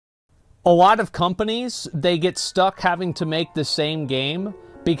A lot of companies, they get stuck having to make the same game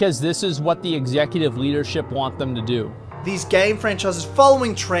because this is what the executive leadership want them to do. These game franchises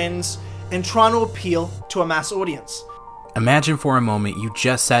following trends and trying to appeal to a mass audience. Imagine for a moment you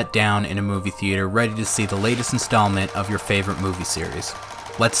just sat down in a movie theater ready to see the latest installment of your favorite movie series.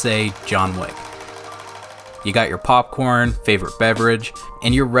 Let's say John Wick. You got your popcorn, favorite beverage,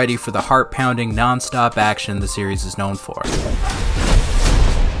 and you're ready for the heart-pounding, non-stop action the series is known for.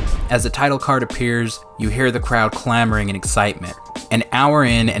 As the title card appears, you hear the crowd clamoring in excitement. An hour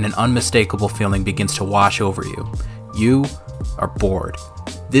in and an unmistakable feeling begins to wash over you. You are bored.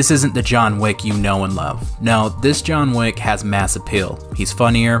 This isn't the John Wick you know and love. No, this John Wick has mass appeal. He's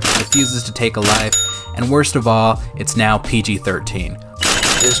funnier, refuses to take a life, and worst of all, it's now PG-13.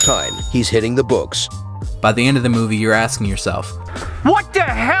 This time, he's hitting the books. By the end of the movie, you're asking yourself, what the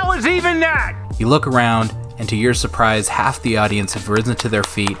hell is even that? You look around, and to your surprise, half the audience have risen to their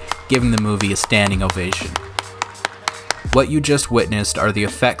feet, giving the movie a standing ovation. What you just witnessed are the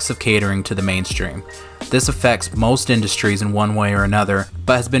effects of catering to the mainstream. This affects most industries in one way or another,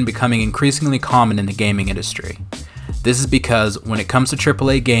 but has been becoming increasingly common in the gaming industry. This is because when it comes to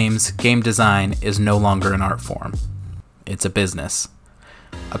AAA games, game design is no longer an art form. It's a business.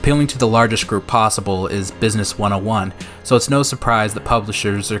 Appealing to the largest group possible is Business 101, so it's no surprise that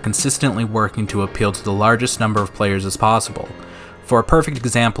publishers are consistently working to appeal to the largest number of players as possible. For a perfect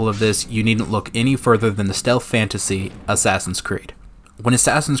example of this, you needn't look any further than the stealth fantasy Assassin's Creed. When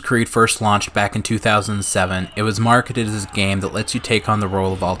Assassin's Creed first launched back in 2007, it was marketed as a game that lets you take on the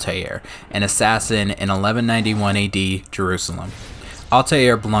role of Altair, an assassin in 1191 AD Jerusalem.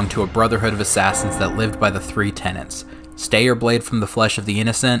 Altair belonged to a brotherhood of assassins that lived by the three tenets: stay your blade from the flesh of the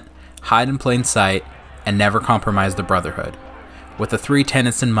innocent, hide in plain sight, and never compromise the brotherhood. With the three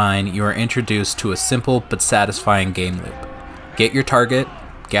tenets in mind, you are introduced to a simple but satisfying game loop. Get your target,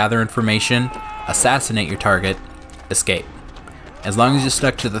 gather information, assassinate your target, escape. As long as you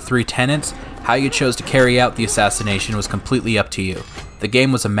stuck to the three tenets, how you chose to carry out the assassination was completely up to you. The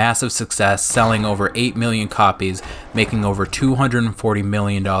game was a massive success, selling over 8 million copies, making over $240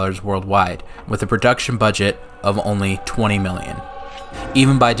 million worldwide, with a production budget of only $20 million.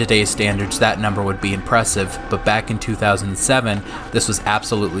 Even by today's standards, that number would be impressive, but back in 2007, this was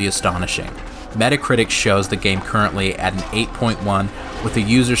absolutely astonishing. Metacritic shows the game currently at an 8.1 with a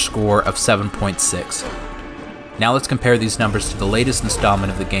user score of 7.6. Now let's compare these numbers to the latest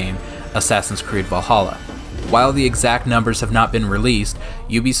installment of the game, Assassin's Creed Valhalla. While the exact numbers have not been released,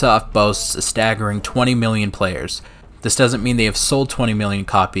 Ubisoft boasts a staggering 20 million players. This doesn't mean they have sold 20 million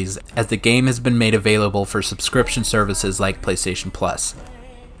copies, as the game has been made available for subscription services like PlayStation Plus.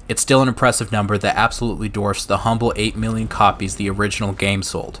 It's still an impressive number that absolutely dwarfs the humble 8 million copies the original game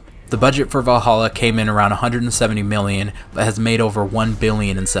sold. The budget for Valhalla came in around 170 million, but has made over 1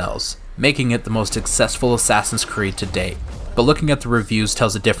 billion in sales, making it the most successful Assassin's Creed to date. But looking at the reviews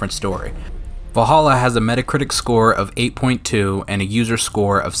tells a different story. Valhalla has a Metacritic score of 8.2 and a user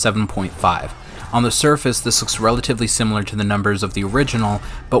score of 7.5. On the surface, this looks relatively similar to the numbers of the original,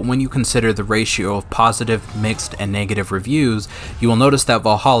 but when you consider the ratio of positive, mixed, and negative reviews, you will notice that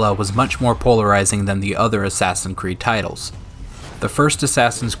Valhalla was much more polarizing than the other Assassin's Creed titles. The first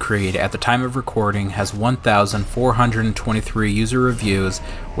Assassin's Creed, at the time of recording, has 1,423 user reviews,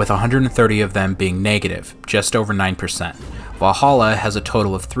 with 130 of them being negative, just over 9%. Valhalla has a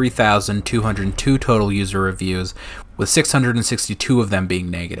total of 3,202 total user reviews, with 662 of them being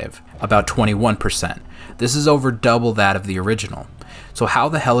negative, about 21%. This is over double that of the original. So how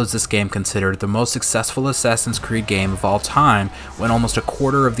the hell is this game considered the most successful Assassin's Creed game of all time when almost a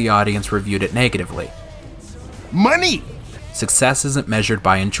quarter of the audience reviewed it negatively? Money! Success isn't measured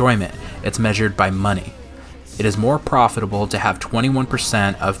by enjoyment, it's measured by money. It is more profitable to have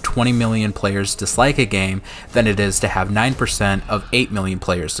 21% of 20 million players dislike a game than it is to have 9% of 8 million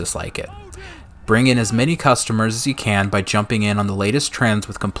players dislike it. Bring in as many customers as you can by jumping in on the latest trends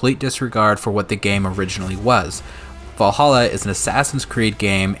with complete disregard for what the game originally was. Valhalla is an Assassin's Creed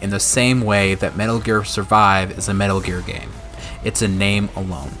game in the same way that Metal Gear Survive is a Metal Gear game. It's a name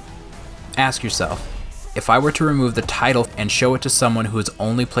alone. Ask yourself, if I were to remove the title and show it to someone who has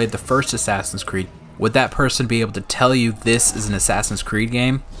only played the first Assassin's Creed, would that person be able to tell you this is an Assassin's Creed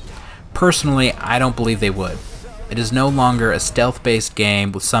game? Personally, I don't believe they would. It is no longer a stealth-based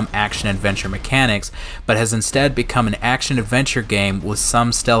game with some action-adventure mechanics, but has instead become an action-adventure game with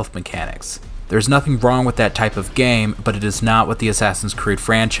some stealth mechanics. There's nothing wrong with that type of game, but it is not what the Assassin's Creed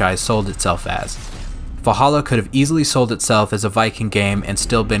franchise sold itself as. Valhalla could have easily sold itself as a Viking game and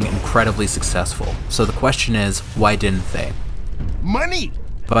still been incredibly successful, so the question is, why didn't they? Money!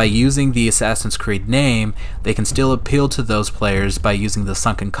 but by using the Assassin's Creed name, they can still appeal to those players by using the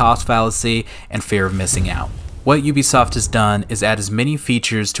sunken cost fallacy and fear of missing out. What Ubisoft has done is add as many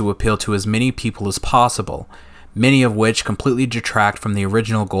features to appeal to as many people as possible, many of which completely detract from the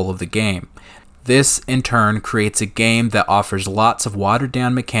original goal of the game. This, in turn, creates a game that offers lots of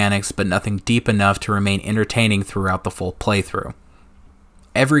watered-down mechanics but nothing deep enough to remain entertaining throughout the full playthrough.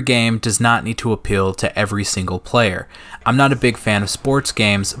 Every game does not need to appeal to every single player. I'm not a big fan of sports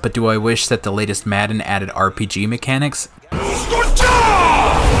games, but do I wish that the latest Madden added RPG mechanics?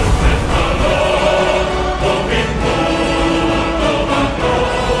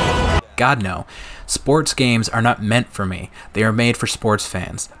 God no. Sports games are not meant for me. They are made for sports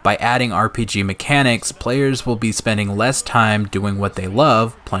fans. By adding RPG mechanics, players will be spending less time doing what they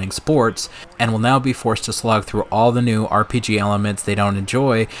love, playing sports, and will now be forced to slog through all the new RPG elements they don't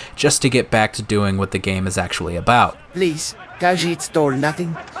enjoy just to get back to doing what the game is actually about. Please, Khajiit stole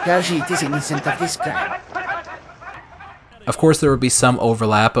nothing. Khajiit is innocent of this crime. Of course, there will be some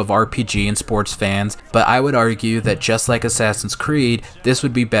overlap of RPG and sports fans, but I would argue that just like Assassin's Creed, this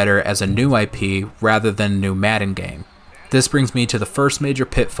would be better as a new IP rather than a new Madden game. This brings me to the first major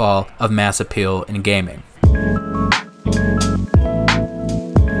pitfall of mass appeal in gaming.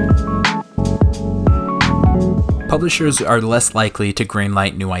 Publishers are less likely to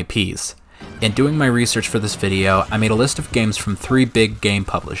greenlight new IPs. In doing my research for this video, I made a list of games from 3 big game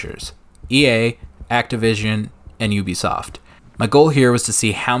publishers: EA, Activision, and Ubisoft. My goal here was to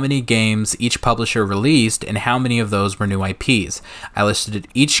see how many games each publisher released and how many of those were new IPs. I listed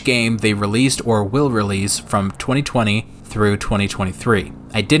each game they released or will release from 2020 through 2023.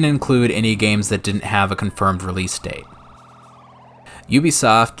 I didn't include any games that didn't have a confirmed release date.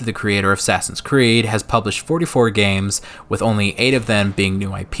 Ubisoft, the creator of Assassin's Creed, has published 44 games, with only 8 of them being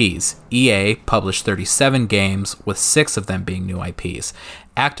new IPs. EA published 37 games, with 6 of them being new IPs.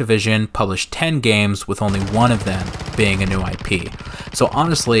 Activision published 10 games, with only 1 of them being a new IP. So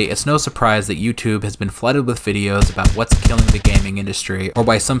honestly, it's no surprise that YouTube has been flooded with videos about what's killing the gaming industry, or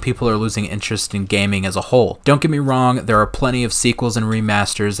why some people are losing interest in gaming as a whole. Don't get me wrong, there are plenty of sequels and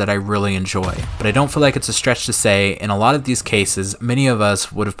remasters that I really enjoy, but I don't feel like it's a stretch to say, in a lot of these cases, many of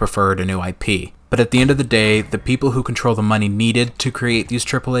us would have preferred a new IP. But at the end of the day, the people who control the money needed to create these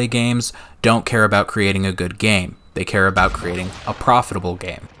AAA games don't care about creating a good game. They care about creating a profitable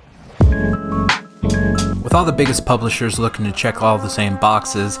game. With all the biggest publishers looking to check all the same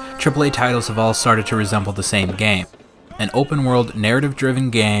boxes, AAA titles have all started to resemble the same game. An open-world, narrative-driven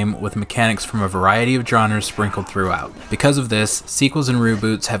game with mechanics from a variety of genres sprinkled throughout. Because of this, sequels and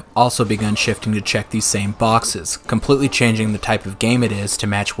reboots have also begun shifting to check these same boxes, completely changing the type of game it is to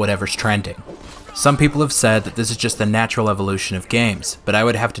match whatever's trending. Some people have said that this is just the natural evolution of games, but I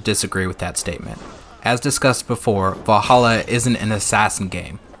would have to disagree with that statement. As discussed before, Valhalla isn't an assassin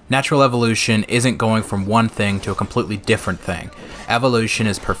game. Natural evolution isn't going from one thing to a completely different thing. Evolution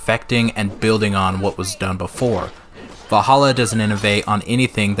is perfecting and building on what was done before. Valhalla doesn't innovate on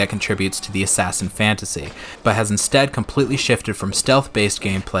anything that contributes to the assassin fantasy, but has instead completely shifted from stealth-based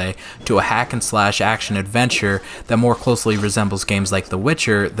gameplay to a hack-and-slash action adventure that more closely resembles games like The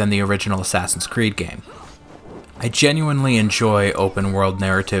Witcher than the original Assassin's Creed game. I genuinely enjoy open-world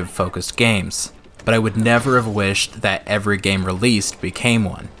narrative-focused games, but I would never have wished that every game released became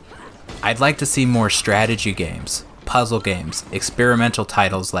one. I'd like to see more strategy games, puzzle games, experimental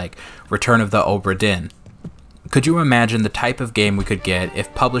titles like Return of the Obra Dinn. Could you imagine the type of game we could get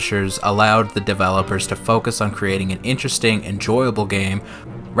if publishers allowed the developers to focus on creating an interesting, enjoyable game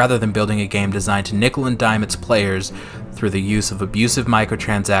rather than building a game designed to nickel and dime its players through the use of abusive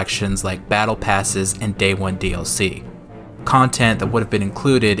microtransactions like battle passes and day one DLC? Content that would have been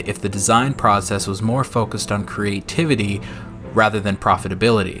included if the design process was more focused on creativity rather than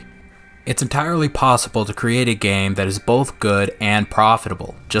profitability. It's entirely possible to create a game that is both good and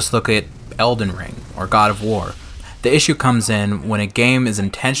profitable. Just look at Elden Ring or God of War. The issue comes in when a game is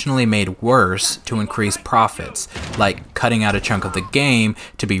intentionally made worse to increase profits, like cutting out a chunk of the game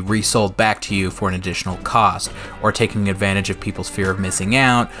to be resold back to you for an additional cost, or taking advantage of people's fear of missing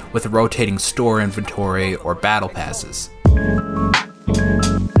out with rotating store inventory or battle passes.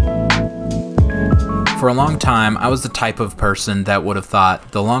 For a long time, I was the type of person that would have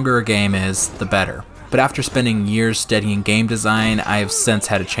thought the longer a game is, the better. But after spending years studying game design, I have since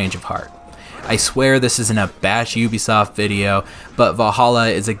had a change of heart. I swear this isn't a bash Ubisoft video, but Valhalla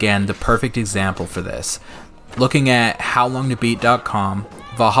is again the perfect example for this. Looking at howlongtobeat.com,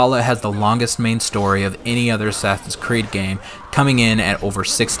 Valhalla has the longest main story of any other Assassin's Creed game, coming in at over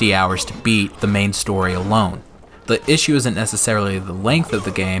 60 hours to beat the main story alone. The issue isn't necessarily the length of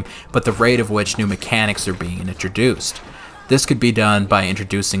the game, but the rate of which new mechanics are being introduced. This could be done by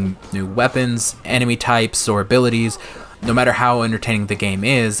introducing new weapons, enemy types, or abilities. No matter how entertaining the game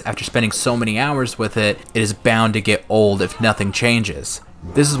is, after spending so many hours with it, it is bound to get old if nothing changes.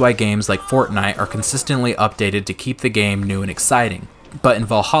 This is why games like Fortnite are consistently updated to keep the game new and exciting. But in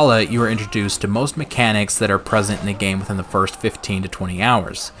Valhalla, you are introduced to most mechanics that are present in the game within the first 15 to 20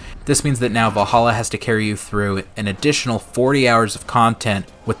 hours. This means that now Valhalla has to carry you through an additional 40 hours of content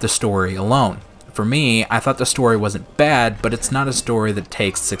with the story alone. For me, I thought the story wasn't bad, but it's not a story that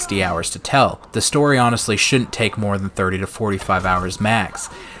takes 60 hours to tell. The story honestly shouldn't take more than 30 to 45 hours max.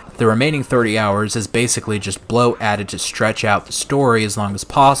 The remaining 30 hours is basically just bloat added to stretch out the story as long as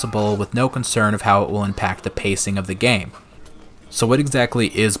possible with no concern of how it will impact the pacing of the game. So what exactly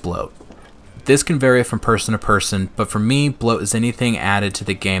is bloat? This can vary from person to person, but for me, bloat is anything added to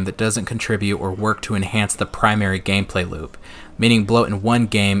the game that doesn't contribute or work to enhance the primary gameplay loop, meaning bloat in one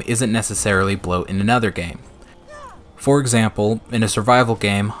game isn't necessarily bloat in another game. For example, in a survival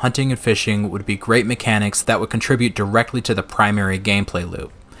game, hunting and fishing would be great mechanics that would contribute directly to the primary gameplay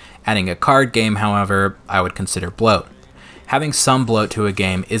loop. Adding a card game, however, I would consider bloat. Having some bloat to a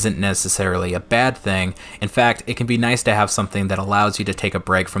game isn't necessarily a bad thing. In fact, it can be nice to have something that allows you to take a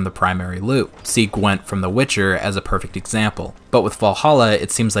break from the primary loop. See Gwent from The Witcher as a perfect example. But with Valhalla,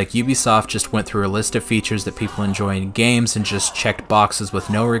 it seems like Ubisoft just went through a list of features that people enjoy in games and just checked boxes with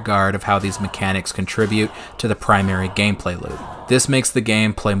no regard of how these mechanics contribute to the primary gameplay loop. This makes the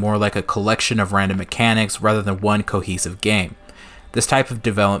game play more like a collection of random mechanics rather than one cohesive game. This type of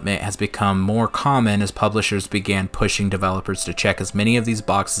development has become more common as publishers began pushing developers to check as many of these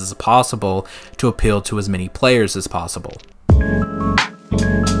boxes as possible to appeal to as many players as possible.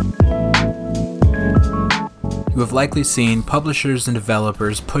 You have likely seen publishers and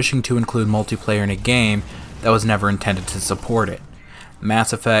developers pushing to include multiplayer in a game that was never intended to support it.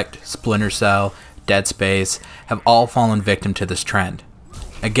 Mass Effect, Splinter Cell, Dead Space have all fallen victim to this trend.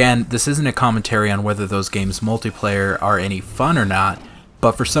 Again, this isn't a commentary on whether those games' multiplayer are any fun or not,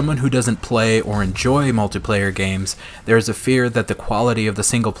 but for someone who doesn't play or enjoy multiplayer games, there is a fear that the quality of the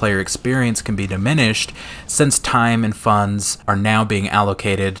single-player experience can be diminished since time and funds are now being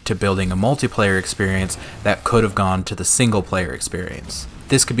allocated to building a multiplayer experience that could have gone to the single-player experience.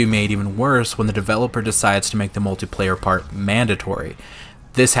 This could be made even worse when the developer decides to make the multiplayer part mandatory.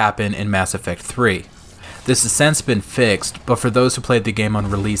 This happened in Mass Effect 3. This has since been fixed, but for those who played the game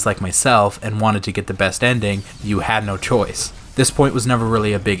on release like myself and wanted to get the best ending, you had no choice. This point was never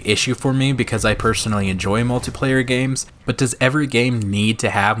really a big issue for me because I personally enjoy multiplayer games, but does every game need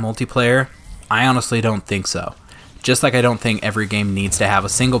to have multiplayer? I honestly don't think so. Just like I don't think every game needs to have a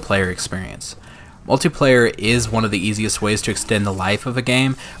single player experience. Multiplayer is one of the easiest ways to extend the life of a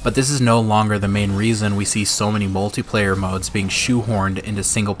game, but this is no longer the main reason we see so many multiplayer modes being shoehorned into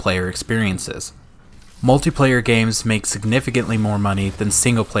single player experiences. Multiplayer games make significantly more money than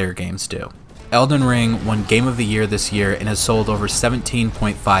single-player games do. Elden Ring won Game of the Year this year and has sold over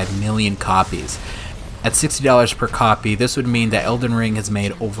 17.5 million copies. At $60 per copy, this would mean that Elden Ring has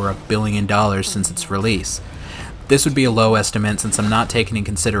made over $1 billion since its release. This would be a low estimate since I'm not taking in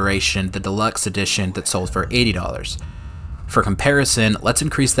consideration the deluxe edition that sold for $80. For comparison, let's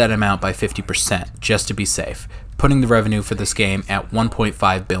increase that amount by 50%, just to be safe, putting the revenue for this game at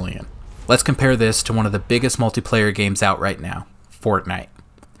 $1.5 billion. Let's compare this to one of the biggest multiplayer games out right now, Fortnite.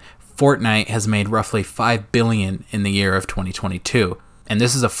 Fortnite has made roughly $5 billion in the year of 2022, and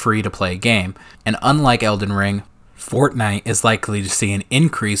this is a free-to-play game. And unlike Elden Ring, Fortnite is likely to see an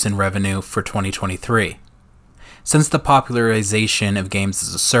increase in revenue for 2023. Since the popularization of games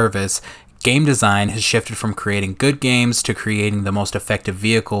as a service, game design has shifted from creating good games to creating the most effective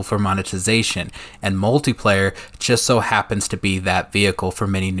vehicle for monetization, and multiplayer just so happens to be that vehicle for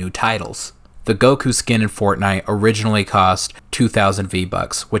many new titles. The Goku skin in Fortnite originally cost 2,000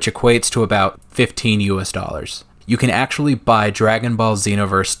 V-Bucks, which equates to about $15 US. You can actually buy Dragon Ball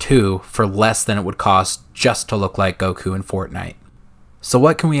Xenoverse 2 for less than it would cost just to look like Goku in Fortnite. So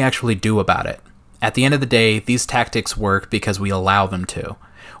what can we actually do about it? At the end of the day, these tactics work because we allow them to.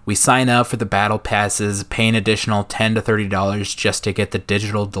 We sign up for the battle passes, pay an additional $10 to $30 just to get the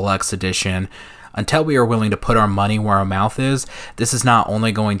digital deluxe edition. Until we are willing to put our money where our mouth is, this is not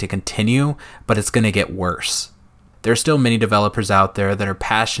only going to continue, but it's going to get worse. There are still many developers out there that are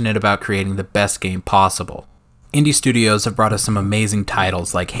passionate about creating the best game possible. Indie studios have brought us some amazing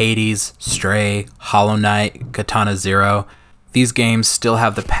titles like Hades, Stray, Hollow Knight, Katana Zero. These games still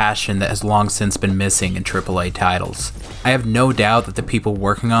have the passion that has long since been missing in AAA titles. I have no doubt that the people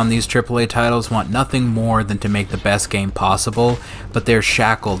working on these AAA titles want nothing more than to make the best game possible, but they're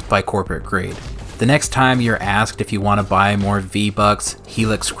shackled by corporate greed. The next time you're asked if you want to buy more V-Bucks,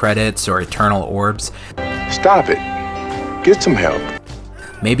 Helix credits, or Eternal Orbs, Stop it. Get some help.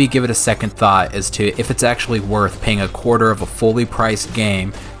 Maybe give it a second thought as to if it's actually worth paying a quarter of a fully priced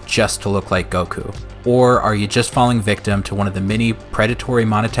game just to look like Goku. Or are you just falling victim to one of the many predatory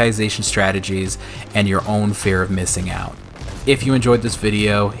monetization strategies and your own fear of missing out? If you enjoyed this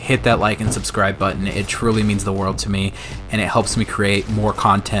video, hit that like and subscribe button. It truly means the world to me, and it helps me create more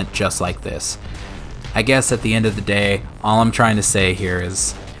content just like this. I guess at the end of the day, all I'm trying to say here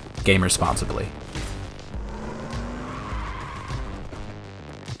is game responsibly.